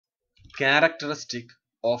Characteristic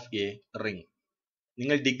of A ring.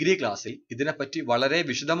 നിങ്ങൾ degree ക്ലാസ്സിൽ ഇതിനെപ്പറ്റി വളരെ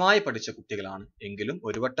വിശദമായി പഠിച്ച കുട്ടികളാണ് എങ്കിലും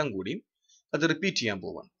ഒരു വട്ടം കൂടി അത് റിപ്പീറ്റ് ചെയ്യാൻ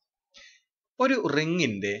പോവാണ്. ഒരു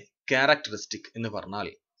റിംഗിന്റെ ക്യാരക്ടറിസ്റ്റിക് എന്ന് പറഞ്ഞാൽ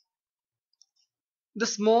the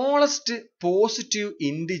smallest positive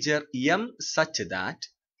integer m such that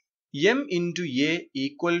m into a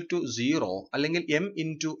equal to 0 അല്ലെങ്കിൽ m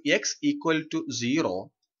into x equal to 0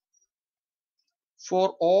 for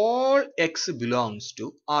all x belongs to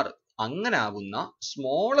R. അങ്ങനെ ആവുന്ന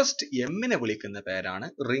സ്മോളസ്റ്റ് എമ്മിനെ വിളിക്കുന്ന പേരാണ്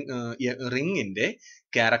റിംഗിന്റെ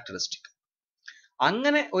ക്യാരക്ടറിസ്റ്റിക്.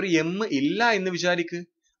 അങ്ങനെ ഒരു എം ഇല്ല എന്ന് വിചാരിക്ക്.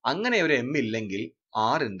 അങ്ങനെ ഒരു എം ഇല്ലെങ്കിൽ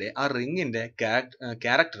ആറിന്റെ ആ റിംഗിന്റെ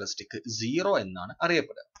ക്യാരക്ടറിസ്റ്റിക് 0 എന്നാണ്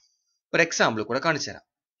അറിയപ്പെടുക. ഒരു എക്സാമ്പിൾ കൂടെ കാണിച്ചു തരാം.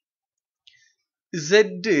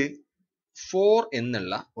 Z4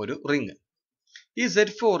 എന്നുള്ള ഒരു റിംഗ്. ഈ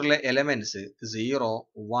Z4ലെ എലമെന്റ്സ് 0,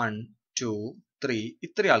 1, 2, 3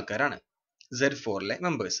 ഇത്ര ആൾക്കാരാണ് Z4ലെ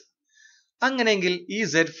മെമ്പേഴ്സ്. അങ്ങനെയെങ്കിൽ ഈ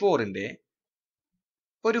Z4ന്റെ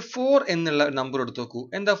ഒരു 4 എന്നുള്ള നമ്പർ എടുത്തു നോക്കൂ.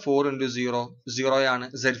 എന്താ 4 into 0? 0 ആണ്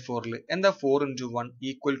Z4ൽ. എന്താ 4 into 1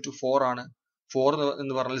 equal to 4 ആണ്. 4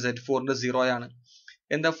 എന്ന് പറഞ്ഞാൽ Z4ന്റെ 0 ആണ്.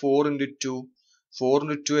 എന്താ 4 into 2? 4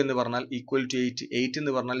 into 2 എന്ന് പറഞ്ഞാൽ equal to 8. 8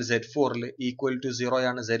 എന്ന് പറഞ്ഞാൽ Z4ൽ equal to 0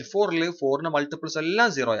 ആണ്. Z4ൽ 4ന്റെ മൾട്ടിപ്പിൾസ് എല്ലാം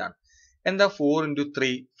 0 ആണ്. എന്താ 4 into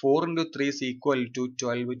 3? 4 into 3 is equal to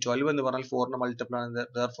 12. 12 എന്ന് പറഞ്ഞാൽ 4ന്റെ മൾട്ടിപ്പിൾ ആണ്.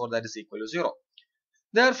 Therefore that is equal to 0.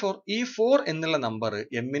 Therefore ഈ 4 എന്നുള്ള നമ്പർ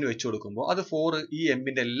എമ്മിന് വെച്ച് കൊടുക്കുമ്പോൾ അത് 4 ഈ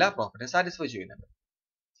എമ്മിന്റെ എല്ലാ പ്രോപ്പർട്ടിയും സാറ്റിസ്ഫൈ ചെയ്യുന്നുണ്ട്.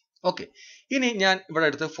 ഓക്കെ, ഇനി ഞാൻ ഇവിടെ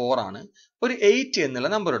എടുത്ത് 4 ആണ്. ഒരു 8 എന്നുള്ള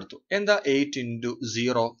നമ്പർ എടുത്തു. എന്താ 8 into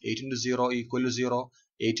 0? 8 into 0 equal to 0.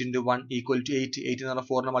 8 into 1 equal to 8. 8 എന്ന് പറഞ്ഞാൽ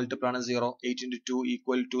 4ന്റെ മൾട്ടിപ്പിൾ ആണ് 0. 8 into 2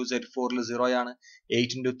 equal to Z4ൽ 0 ആണ്.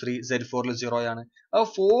 8 into 3 Z4ൽ 0 ആണ്. അപ്പോൾ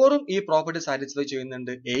 4ഉം ഈ പ്രോപ്പർട്ടി സാറ്റിസ്ഫൈ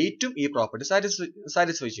ചെയ്യുന്നുണ്ട്, 8ഉം ഈ പ്രോപ്പർട്ടി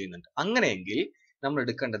സാറ്റിസ്ഫൈ ചെയ്യുന്നുണ്ട്. അങ്ങനെയെങ്കിൽ നമ്മൾ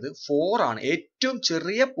എടുക്കേണ്ടത് 4 ആണ്. ഏറ്റവും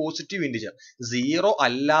ചെറിയ പോസിറ്റീവ് ഇൻറ്റിജർ, 0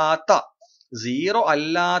 അല്ലാത്ത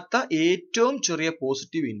ഏറ്റവും ചെറിയ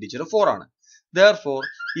പോസിറ്റീവ് ഇൻറ്റിജർ 4 ആണ്. Therefore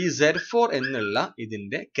ഈ Z4 എന്നുള്ള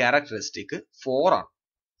ഇതിന്റെ ക്യാരക്ടറിസ്റ്റിക് 4 ആണ്.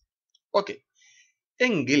 ഓക്കെ,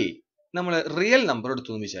 എങ്കിൽ നമ്മൾ റിയൽ നമ്പർ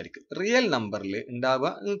എടുത്തു എന്ന് വിചാരിക്കും. റിയൽ നമ്പറിൽ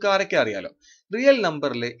ഉണ്ടാവുക നിങ്ങൾക്ക് ആരൊക്കെ അറിയാലോ. റിയൽ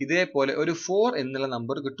നമ്പറിൽ ഇതേപോലെ ഒരു 4 എന്നുള്ള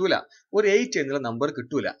നമ്പർ കിട്ടൂല, ഒരു 8 എന്നുള്ള നമ്പർ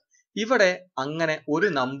കിട്ടൂല. ഇവിടെ അങ്ങനെ ഒരു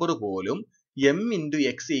നമ്പർ പോലും m into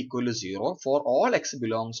x equal to 0 for all x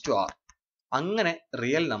belongs to R. അങ്ങനെ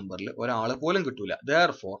റിയൽ നമ്പറിൽ ഒരാൾ പോലും കിട്ടൂല.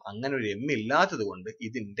 Therefore അങ്ങനെ ഒരു m ഇല്ലാത്തത് കൊണ്ട്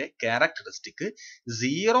ഇതിന്റെ ക്യാരക്ടറിസ്റ്റിക്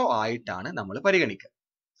 0 ആയിട്ടാണ് നമ്മൾ പരിഗണിക്കുക.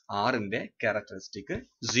 ആറിന്റെ ക്യാരക്ടറിസ്റ്റിക്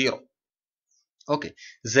 0. ഓക്കെ,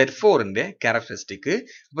 Z4ന്റെ ക്യാരക്ടറിസ്റ്റിക്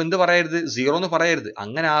അപ്പൊ എന്ത് പറയരുത്? 0 എന്ന് പറയരുത്.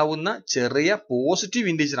 അങ്ങനെ ആവുന്ന ചെറിയ പോസിറ്റീവ്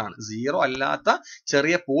ഇൻറ്റിജർ ആണ്, 0 അല്ലാത്ത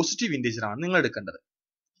ചെറിയ പോസിറ്റീവ് ഇൻറ്റിജർ ആണ് നിങ്ങൾ എടുക്കേണ്ടത്.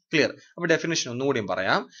 ക്ലിയർ? അപ്പൊ ഡെഫിനിഷൻ ഒന്നുകൂടിയും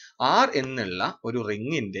പറയാം. R എന്നുള്ള ഒരു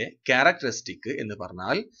റിംഗിന്റെ ക്യാരക്ടറിസ്റ്റിക് എന്ന്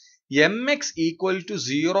പറഞ്ഞാൽ mx ഈക്വൽ ടു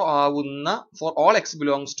 0 ആവുന്ന for all x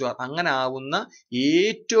belongs to R, അങ്ങനെ ആവുന്ന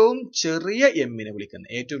ഏറ്റവും ചെറിയ എമ്മിനെ വിളിക്കുന്ന,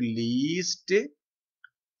 ഏറ്റവും ലീസ്റ്റ്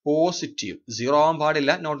പോസിറ്റീവ്, 0 ആവാൻ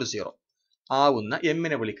പാടില്ല, നോട്ട് 0 ആവുന്ന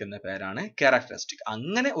എമ്മിനെ വിളിക്കുന്ന പേരാണ് ക്യാരക്ടറിസ്റ്റിക്.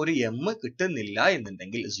 അങ്ങനെ ഒരു എം കിട്ടുന്നില്ല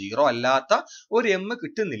എന്നുണ്ടെങ്കിൽ, 0 അല്ലാത്ത ഒരു എം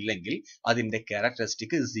കിട്ടുന്നില്ലെങ്കിൽ അതിന്റെ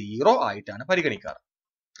ക്യാരക്ടറിസ്റ്റിക് 0 ആയിട്ടാണ് പരിഗണിക്കാറ്.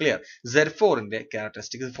 ക്ലിയർ? Z4ന്റെ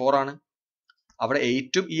ക്യാരക്ടറിസ്റ്റിക് 4 ആണ്. അവിടെ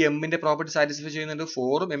 8ഉം ഈ എമ്മിന്റെ പ്രോപ്പർട്ടി സാറ്റിസ്ഫൈ ചെയ്യുന്നുണ്ട്,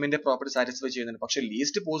 4ഉം എമ്മിന്റെ പ്രോപ്പർട്ടി സാറ്റിസ്ഫൈ ചെയ്യുന്നുണ്ട്. പക്ഷെ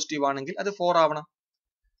ലീസ്റ്റ് പോസിറ്റീവ് ആണെങ്കിൽ അത് 4 ആവണം.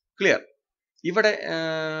 ക്ലിയർ? ഇവിടെ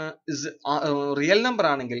റിയൽ നമ്പർ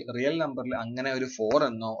ആണെങ്കിൽ റിയൽ നമ്പറിൽ അങ്ങനെ ഒരു 4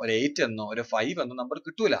 എന്നോ ഒരു 8 എന്നോ ഒരു 5 എന്നോ നമ്പർ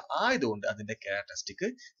കിട്ടൂല. ആയതുകൊണ്ട് അതിന്റെ ക്യാരക്ടറിസ്റ്റിക്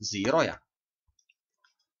 0 ആണ്.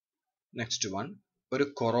 നെക്സ്റ്റ് വൺ, ഒരു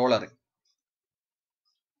കൊറോളറി.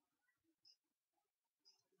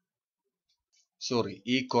 സോറി,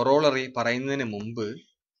 ഈ കൊറോളറി പറയുന്നതിന് മുമ്പ്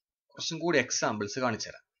കുറച്ചും കൂടി എക്സാമ്പിൾസ് കാണിച്ചു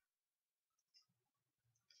തരാം.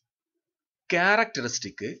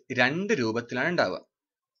 ക്യാരക്ടറിസ്റ്റിക് 2 രൂപത്തിലാണ് ഉണ്ടാവുക.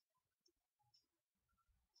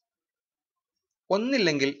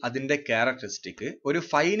 ഒന്നില്ലെങ്കിൽ അതിന്റെ ക്യാരക്ടറിസ്റ്റിക് ഒരു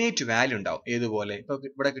ഫൈനൈറ്റ് വാല്യൂ ഉണ്ടാവും. ഏതുപോലെ? ഇപ്പൊ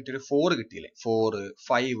ഇവിടെ കിട്ടിയൊരു 4 കിട്ടിയില്ലേ, 4,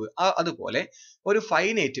 5 അതുപോലെ ഒരു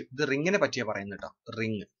ഫൈനൈറ്റ്. ഇത് റിങ്ങിനെ പറ്റിയാ പറയുന്നത് കേട്ടോ,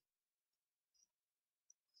 റിങ്.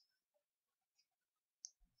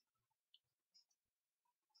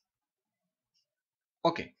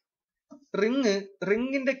 ഓക്കെ,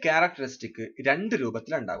 റിങ്ങിന്റെ ക്യാരക്ടറിസ്റ്റിക് 2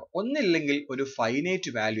 രൂപത്തിലാണ് ഉണ്ടാവുക. ഒന്നില്ലെങ്കിൽ ഒരു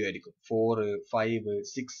ഫൈനൈറ്റ് വാല്യൂ ആയിരിക്കും, 4, 5,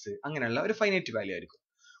 6 അങ്ങനെയുള്ള ഒരു ഫൈനൈറ്റ് വാല്യൂ ആയിരിക്കും.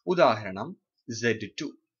 ഉദാഹരണം Z2,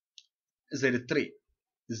 Z3,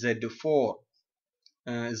 Z4,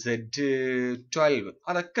 Z12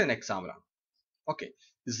 അതൊക്കെ എക്സാമ്പിൾ ആണ്. Okay,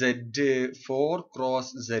 Z4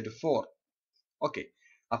 cross Z4. Okay,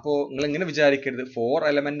 അപ്പോ നിങ്ങൾ ഇങ്ങനെ വിചാരിക്കരുത് 4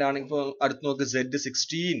 എലമെന്റ് ആണ്. ഇപ്പൊ അടുത്ത് നോക്ക്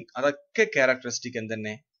Z16, അതൊക്കെ ക്യാരക്ടറിസ്റ്റിക്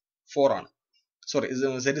എന്തെന്നെ 4 ആണ്. സോറി,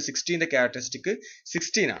 Z16ന്റെ ക്യാരക്ടറിസ്റ്റിക്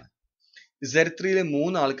 16 ആണ്. Z3 ൽ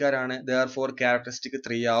 3 ആൾക്കാരാണ്, therefore characteristic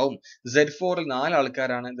 3 ആവും. Z4 ൽ 4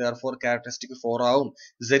 ആൾക്കാരാണ്, therefore characteristic 4 ആവും.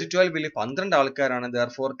 Z12 ൽ 12 ആൾക്കാരാണ്,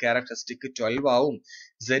 therefore characteristic 12 ആവും.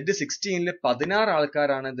 Z16 ൽ 16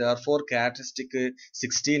 ആൾക്കാരാണ്, therefore characteristic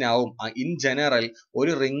 16 ആവും. In general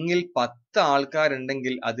ഒരു റിംഗിൽ 10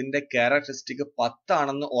 ആൾക്കാരുണ്ടെങ്കിൽ അതിന്റെ ക്യാരക്ടറിസ്റ്റിക് 10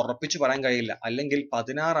 ആണെന്ന് ഉറപ്പിച്ച് പറയാൻ കഴിയില്ല. അല്ലെങ്കിൽ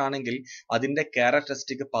 16 ആണെങ്കിൽ അതിന്റെ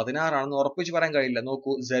ക്യാരക്ടറിസ്റ്റിക് 16 ആണെന്ന് ഉറപ്പിച്ച് പറയാൻ കഴിയില്ല.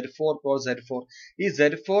 നോക്കൂ, Z4 cross Z4, ഈ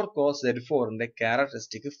Z4 cross Z4 ന്റെ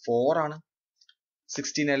ക്യാരക്ടറിസ്റ്റിക് 4 ആണ്.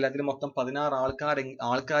 16 അല്ല, അതിൽ മൊത്തം 16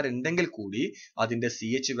 ആൾക്കാരുണ്ടെങ്കിൽ കൂടി അതിന്റെ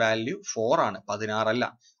CH വാല്യൂ 4 ആണ്, 16 അല്ല.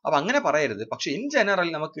 അപ്പൊ അങ്ങനെ പറയരുത്. പക്ഷെ ഇൻ ജനറൽ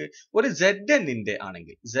നമുക്ക് ഒരു Zn ന്റെ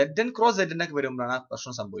ആണെങ്കിൽ, Zn ക്രോസ് Zn ഒക്കെ വരുമ്പോഴാണ് ആ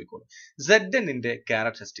പ്രശ്നം സംഭവിക്കുള്ളൂ. Zn ന്റെ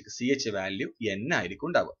ക്യാരക്ടറിസ്റ്റിക് CH വാല്യൂ n ആയിരിക്കും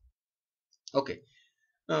ഉണ്ടാവുക. ഓക്കെ,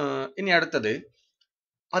 ഇനി അടുത്തത്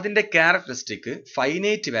അതിന്റെ ക്യാരക്ടറിസ്റ്റിക്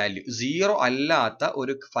ഫൈനൈറ്റ് വാല്യൂ 0 അല്ലാത്ത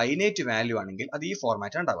ഒരു ഫൈനൈറ്റ് വാല്യൂ ആണെങ്കിൽ അത് ഈ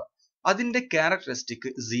ഫോർമാറ്റ് ഉണ്ടാവുക. അതിന്റെ ക്യാരക്ടറിസ്റ്റിക്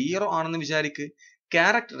 0 ആണെന്ന് വിചാരിക്ക്.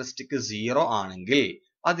 ക്യാരക്ടറിസ്റ്റിക് 0 ആണെങ്കിൽ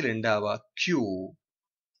അതിലുണ്ടാവുക Q,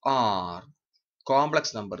 R,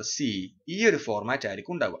 complex number C, ഈ ഒരു ഫോർമാറ്റ്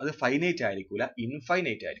ആയിരിക്കും ഉണ്ടാവുക. അത് ഫൈനൈറ്റ് ആയിരിക്കില്ല,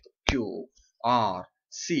 ഇൻഫൈനൈറ്റ് ആയിരിക്കും. Q, R,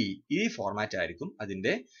 C, ഈ ഫോർമാറ്റ് ആയിരിക്കും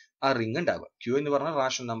അതിന്റെ ആ റിംഗ് ഉണ്ടാവുക. Q എന്ന് പറഞ്ഞാൽ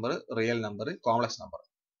rational number, real number, complex number.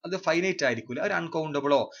 അത് ഫൈനൈറ്റ് ആയിരിക്കില്ല, ഒരു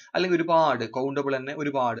അൺകൗണ്ടബിളോ അല്ലെങ്കിൽ ഒരുപാട് കൗണ്ടബിൾ തന്നെ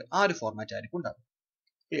ഒരുപാട്, ആ ഒരു ഫോർമാറ്റ് ആയിരിക്കും ഉണ്ടാവുക.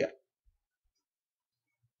 Clear?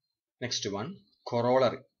 Next one,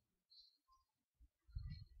 corollary.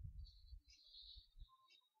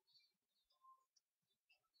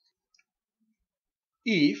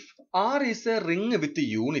 If R is a ring with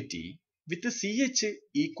unity with CH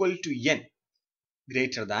equal to n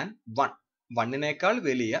greater than 1, 1നേക്കാൾ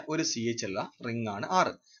വലിയ ഒരു CH ഉള്ള റിംഗ് ആണ് R.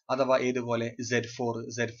 അഥവാ ഏതുപോലെ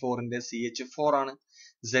Z4 ന്റെ CH 4 ആണ്,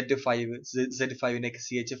 Z5 ന്റെ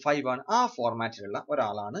CH 5 ആണ്. ആ ഫോർമാറ്റിലുള്ള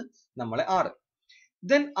ഒരാളാണ് നമ്മളെ R.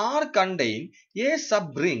 Then R contain a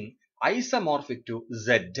subring isomorphic to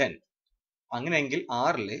Zn. അങ്ങനെയെങ്കിൽ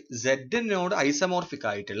R ല് Zn നോട് ഐസമോർഫിക്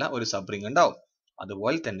ആയിട്ടുള്ള ഒരു സബ്റിംഗ് ഉണ്ടാവും.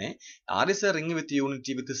 അതുപോലെ തന്നെ R is a ring with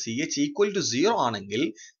unity with CH equal to 0 ആണെങ്കിൽ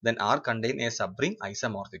then R contain a subring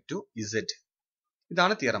isomorphic to Z.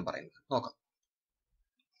 ഇതാണ് തിയറം പറയുന്നത്. നോക്കാം.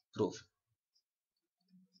 Proof.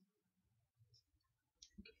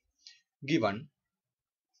 Given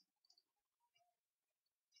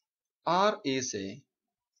R is a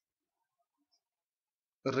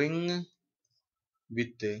ring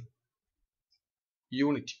with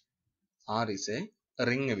unity. R is a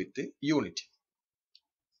ring with unity.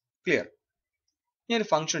 Clear? ഞാൻ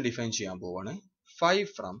function define ചെയ്യാൻ പോവാണ്. 5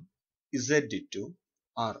 from Z to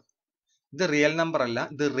R. ഇത് real number അല്ല,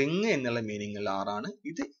 ഇത് ring എന്നുള്ള മീനിങ് ഉള്ള R ആണ്.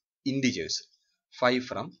 ഇത് integers. 5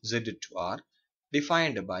 from Z to R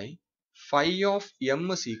defined by phi of m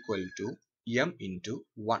is equal to m into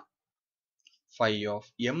 1. Phi of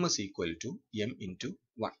m is equal to m into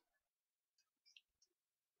 1.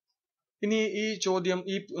 ഇനി ഈ ചോദ്യം,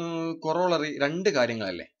 ഈ കൊറോളറി രണ്ട്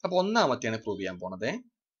കാര്യങ്ങളല്ലേ. അപ്പൊ ഒന്നാമത്തെയാണ് പ്രൂവ് ചെയ്യാൻ പോണത്.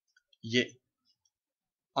 A.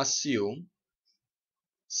 Assume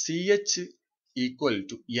CH equal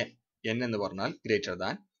to n. n എന്ന് പറഞ്ഞാൽ ഗ്രേറ്റർ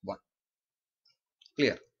ദാൻ 1.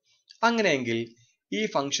 ക്ലിയർ? അങ്ങനെയെങ്കിൽ ഈ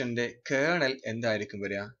ഫംഗ്ഷന്റെ കേർണൽ എന്തായിരിക്കും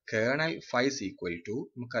വരിക? Kernel phi is equal to,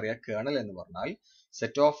 നമുക്കറിയാം കേർണൽ എന്ന് പറഞ്ഞാൽ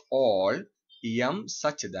set of all m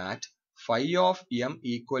such that phi of m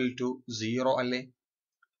equal to 0 അല്ലേ?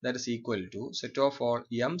 That is equal to set of all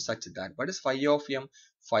m such that, what is phi of m?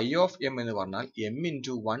 Phi of m എന്ന് പറഞ്ഞാൽ m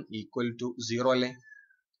into 1 equal to 0 അല്ലേ?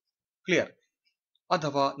 Clear?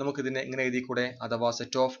 അഥവാ നമുക്ക് ഇതിനെ എങ്ങനെ എഴുതിക്കൂടെ? അഥവാ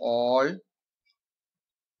set of all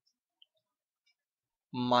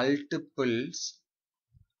multiples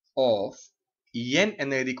of n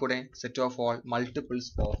എന്ന് എഴുതിക്കൂടെ? Set of all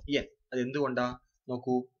multiples of n. അത് എന്തുകൊണ്ടാ?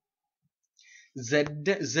 നോക്കൂ, Z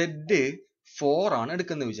 4 ആണ്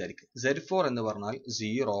എടുക്കുന്നത് വിചാരിക്കുക. Z4 എന്ന് പറഞ്ഞാൽ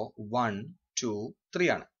 0, 1, 2, 3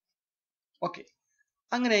 ആണ്. ഓക്കെ,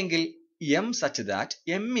 അങ്ങനെയെങ്കിൽ m such that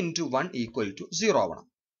m into 1 equal to 0 ആവണം.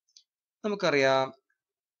 നമുക്കറിയാം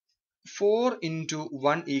 4 into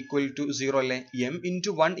 1 equal to 0 അല്ലേ? m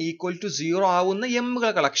into 1 equal to 0 ആവുന്ന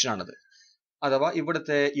mകളുടെ കളക്ഷൻ ആണത്. അഥവാ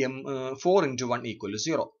ഇവിടുത്തെ 4 into 1 equal to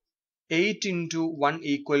 0. 8 into 1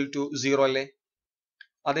 equal to 0 അല്ലേ?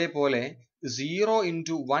 അതേപോലെ 0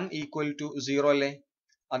 into 1 equal to 0 അല്ലേ?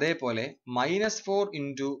 അതേപോലെ -4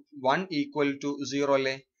 into 1 equal to 0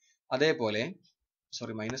 അല്ലേ? അതേപോലെ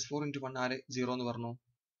 -4 into 1 ആര് 0 എന്ന് പറഞ്ഞു?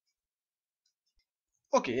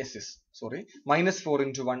 ഓക്കെ, യെസ്, സോറി, -4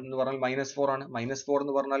 into 1 എന്ന് പറഞ്ഞാൽ -4 ആണ്. -4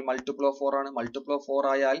 എന്ന് പറഞ്ഞാൽ മൾട്ടിപ്പിൾ ഓഫ് 4 ആണ്. മൾട്ടിപ്പിൾ ഓഫ് 4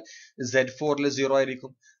 ആയാൽ Z4 ൽ 0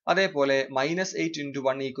 ആയിരിക്കും. അതേപോലെ -8 into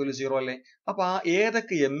 1 equal to 0 അല്ലേ? അപ്പൊ ആ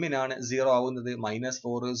ഏതൊക്കെ m നാണ് 0 ആവുന്നത്?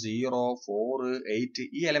 -4, 0, 4, 8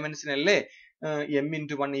 ഈ എലമെന്റ്സിനല്ലേ m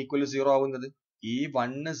into 1 equal to 0 ആവുന്നത്? ഈ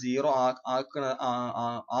 1 0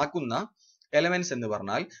 ആക്കുന്ന എലമെന്റ്സ് എന്ന്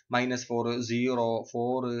പറഞ്ഞാൽ -4, 0,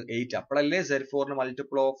 4, 8 അപ്പോഴല്ലേ Z4 ന്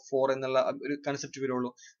മൾട്ടിപ്പിൾ ഓഫ് 4 എന്നുള്ള ഒരു കൺസെപ്റ്റ് വരുള്ളൂ.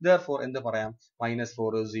 Therefore എന്ത് പറയാം?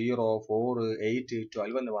 -4, 0, 4, 8,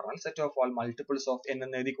 12 എന്ന് പറഞ്ഞാൽ set of all multiples of n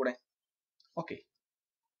എന്ന് എഴുതിക്കൂടെ? Okay,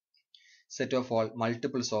 set of all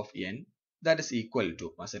multiples of n that is equal to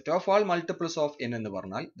set of all multiples of n എന്ന്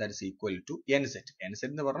പറഞ്ഞാൽ that is equal to nz. nz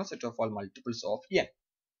എന്ന് പറഞ്ഞാൽ set of all multiples of n.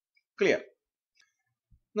 Clear?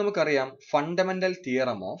 നമുക്കറിയാം fundamental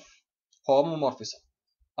theorem of homomorphism.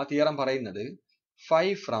 ആ theorem പറയുന്നത് phi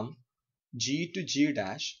from g to g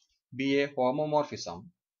dash be a homomorphism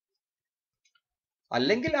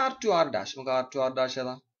അല്ലെങ്കിൽ r to r dash. നമുക്ക് r to r dash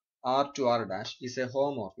ഏതാ? r to r dash is a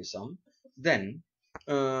homomorphism. Then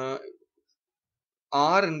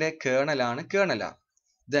R ന്റെ കേർണലാണ് kernel R.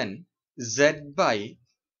 Then Z by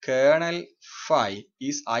kernel phi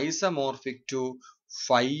is isomorphic to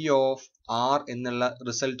phi of R എന്നുള്ള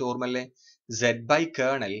result ഓർമ്മല്ലേ? Z by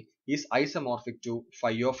kernel is isomorphic to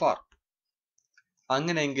phi of R.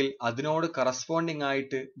 അങ്ങനെയെങ്കിൽ അതിനോട് corresponding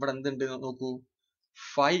ആയിട്ട് ഇവിടെ എന്തുണ്ട് നോക്കൂ.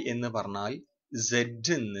 phi എന്ന് പറഞ്ഞാൽ Z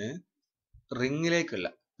ന്ന്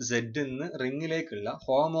റിങ്ങിലേക്കുള്ള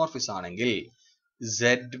ഹോമോമോർഫിസം ആണെങ്കിൽ Z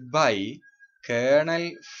by kernel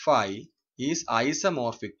phi is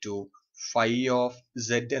isomorphic to phi of Z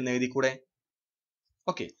എന്ന് എഴുതിക്കൂടെ?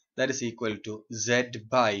 Okay, that is equal to Z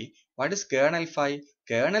by what is kernel phi?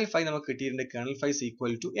 Kernel phi നമുക്ക് കിട്ടിയിട്ടുണ്ട്. Kernel phi is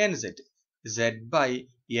equal to nz. Z by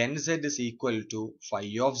nz is equal to phi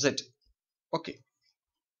of Z. Okay,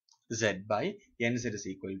 Z by nz is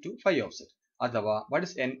equal to phi of Z. അഥവാ what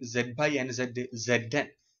is Z by nz? Zn.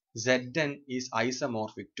 Zn is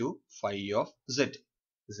isomorphic to phi of Z.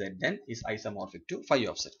 Zn is isomorphic to phi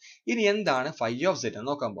of Z. ഇനി എന്താണ് phi of Z എന്ന്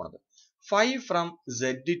നോക്കാൻ പോണത്? phi from Z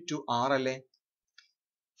to R അല്ലേ?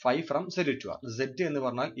 phi from Z to R. Z എന്ന്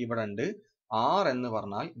പറഞ്ഞാൽ ഇവിടെ ഉണ്ട്, R എന്ന്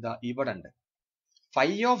പറഞ്ഞാൽ ഇതാ ഇവിടെ ഉണ്ട്. phi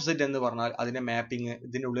of Z എന്ന് പറഞ്ഞാൽ അതിന്റെ മാപ്പിംഗ്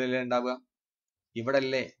ഇതിന്റെ ഉള്ളിലല്ലേ ഉണ്ടാവുക? ഇവിടെ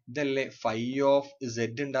അല്ലേ? ഇതല്ലേ phi of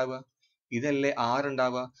Z ഉണ്ടാവുക? ഇതല്ലേ R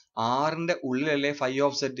ഉണ്ടാവുക? R ന്റെ ഉള്ളിലല്ലേ phi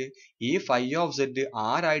of Z? ഈ phi of Z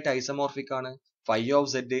ആരായിട്ട് ഐസോമോർഫിക് ആണ്? phi of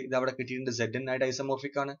Z ഇത് അവിടെ കിട്ടിയിട്ടുണ്ട്, Zn ആയിട്ട്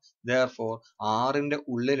ഐസോമോർഫിക് ആണ്. Therefore R ന്റെ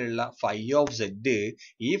ഉള്ളിലുള്ള phi of Z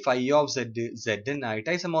ഈ phi of Z Zn ആയിട്ട്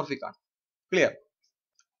ഐസോമോർഫിക് ആണ്. ക്ലിയർ?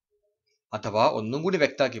 അഥവാ ഒന്നും കൂടി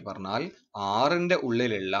വ്യക്തമാക്കി പറഞ്ഞാൽ R ന്റെ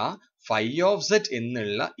ഉള്ളിലുള്ള phi of Z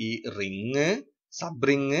എന്നുള്ള ഈ റിങ് സബ്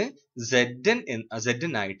റിങ്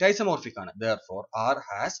Zn ആയിട്ട് ഐസോമോർഫിക് ആണ്. Therefore R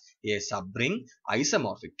has a sub ring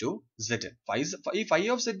isomorphic to Zn. ഈ phi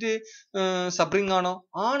of Z sub ring ആണോ?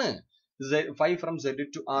 ആണ്. phi from Z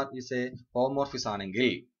to R is a homomorphism ആണെങ്കിൽ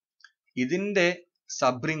ഇതിന്റെ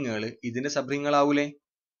സബ് റിങ്ങുകൾ ഇതിന്റെ സബ് റിങ്ങുകളാവൂലേ?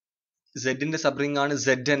 Z ന്റെ സബ് റിങ് ആണ്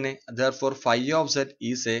Zn. Therefore phi of Z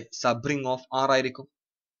is a sub ring of R ആയിരിക്കും.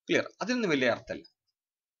 Clear? അതിനൊന്നും വലിയ അർത്ഥമില്ല.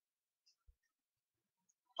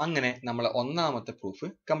 അങ്ങനെ നമ്മൾ ഒന്നാമത്തെ പ്രൂഫ്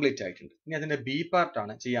കംപ്ലീറ്റ് ആയിട്ടുണ്ട്. ഇനി അതിന്റെ ബി പാർട്ട്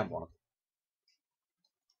ആണ് ചെയ്യാൻ പോണത്.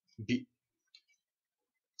 ബി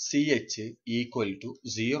CH ഈക്വൽ ടു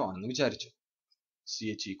 0 ആണെന്ന് വിചാരിച്ചു.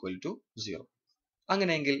 CH equal to 0.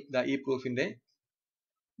 അങ്ങനെയെങ്കിൽ ഈ പ്രൂഫിന്റെ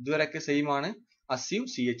ഇതുവരെയൊക്കെ സെയിം ആണ്. Assume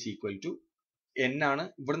CH equal to n ആണ്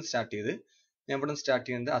ഇവിടുന്ന് സ്റ്റാർട്ട് ചെയ്ത്. ഞാൻ ഇവിടുന്ന് സ്റ്റാർട്ട്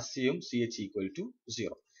ചെയ്യുന്നത് assume CH equal to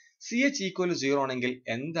 0. CH equal to 0 ആണെങ്കിൽ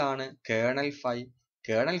എന്താണ് കേർണൽ phi?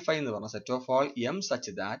 കേർണൽ phi എന്ന് പറഞ്ഞാൽ set of all m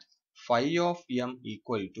such that phi of m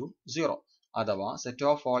equal to 0. അഥവാ set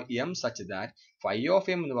of all m such that phi of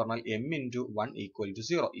m എന്ന് പറഞ്ഞാൽ m into 1 equal to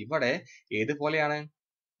 0. ഇവിടെ ഏതുപോലെയാണ്?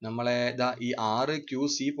 നമ്മളെ ഈ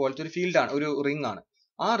RQC പോലത്തെ ഒരു ഫീൽഡ് ആണ്, ഒരു റിംഗ് ആണ്.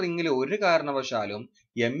 ആ റിംഗിൽ ഒരു കാരണവശാലും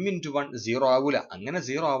m into 1 0 ആവൂല. അങ്ങനെ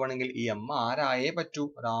 0 ആവണമെങ്കിൽ ഈ m ആരായേ പറ്റൂ?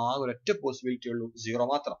 ഒരൊറ്റ പോസിബിലിറ്റി ഉള്ളൂ, 0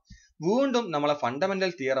 മാത്രം. വീണ്ടും നമ്മളെ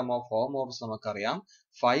ഫണ്ടമെന്റൽ തിയറം ഓഫ് ഹോമോമോർഫിസം നമുക്കറിയാം.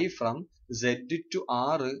 phi from Z to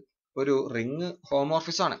R ഒരു റിംഗ്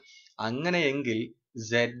ഹോമോമോർഫിസം ആണ്. അങ്ങനെയെങ്കിൽ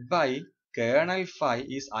Z by kernel phi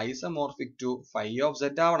is isomorphic to phi of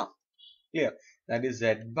Z ആവണം. Clear? that is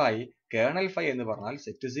Z by kernel phi എന്ന് പറഞ്ഞാൽ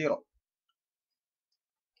set 0.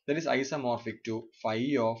 that is isomorphic to phi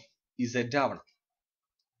of Z ആവണം.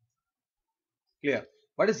 Clear?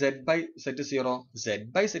 what is Z by set 0? Z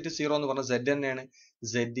by set 0 എന്ന് പറഞ്ഞാൽ Z തന്നെയാണ്.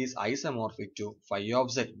 Z is isomorphic to phi of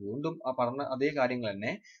Z. വീണ്ടും പറഞ്ഞ അതേ കാര്യങ്ങൾ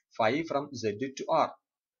തന്നെ. phi from Z to R.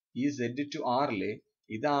 ഈ Z to R ല്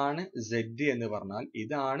ഇതാണ് Z എന്ന് പറഞ്ഞാൽ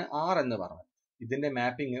ഇതാണ് R എന്ന് പറഞ്ഞാൽ ഇതിന്റെ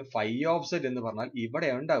മാപ്പിംഗ് phi of Z എന്ന് പറഞ്ഞാൽ ഇവിടെ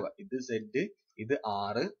ഉണ്ടാവുക. ഇത് Z, ഇത്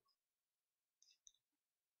R,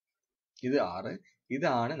 ഇത് R,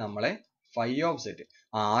 ഇതാണ് നമ്മളെ phi of Z.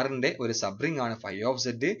 R ന്റെ ഒരു സബ് റിംഗ് ആണ് phi of Z.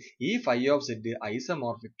 ഈ phi of Z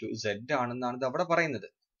isomorphic to Z ആണെന്നാണ് ഇത് അവിടെ പറയുന്നത്.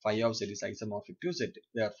 phi of Z is isomorphic to Z.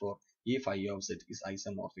 Therefore ഈ phi of z is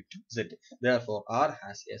isomorphic to z. Therefore, R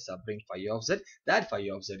has a subring phi of z. That phi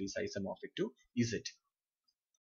of z is isomorphic to z.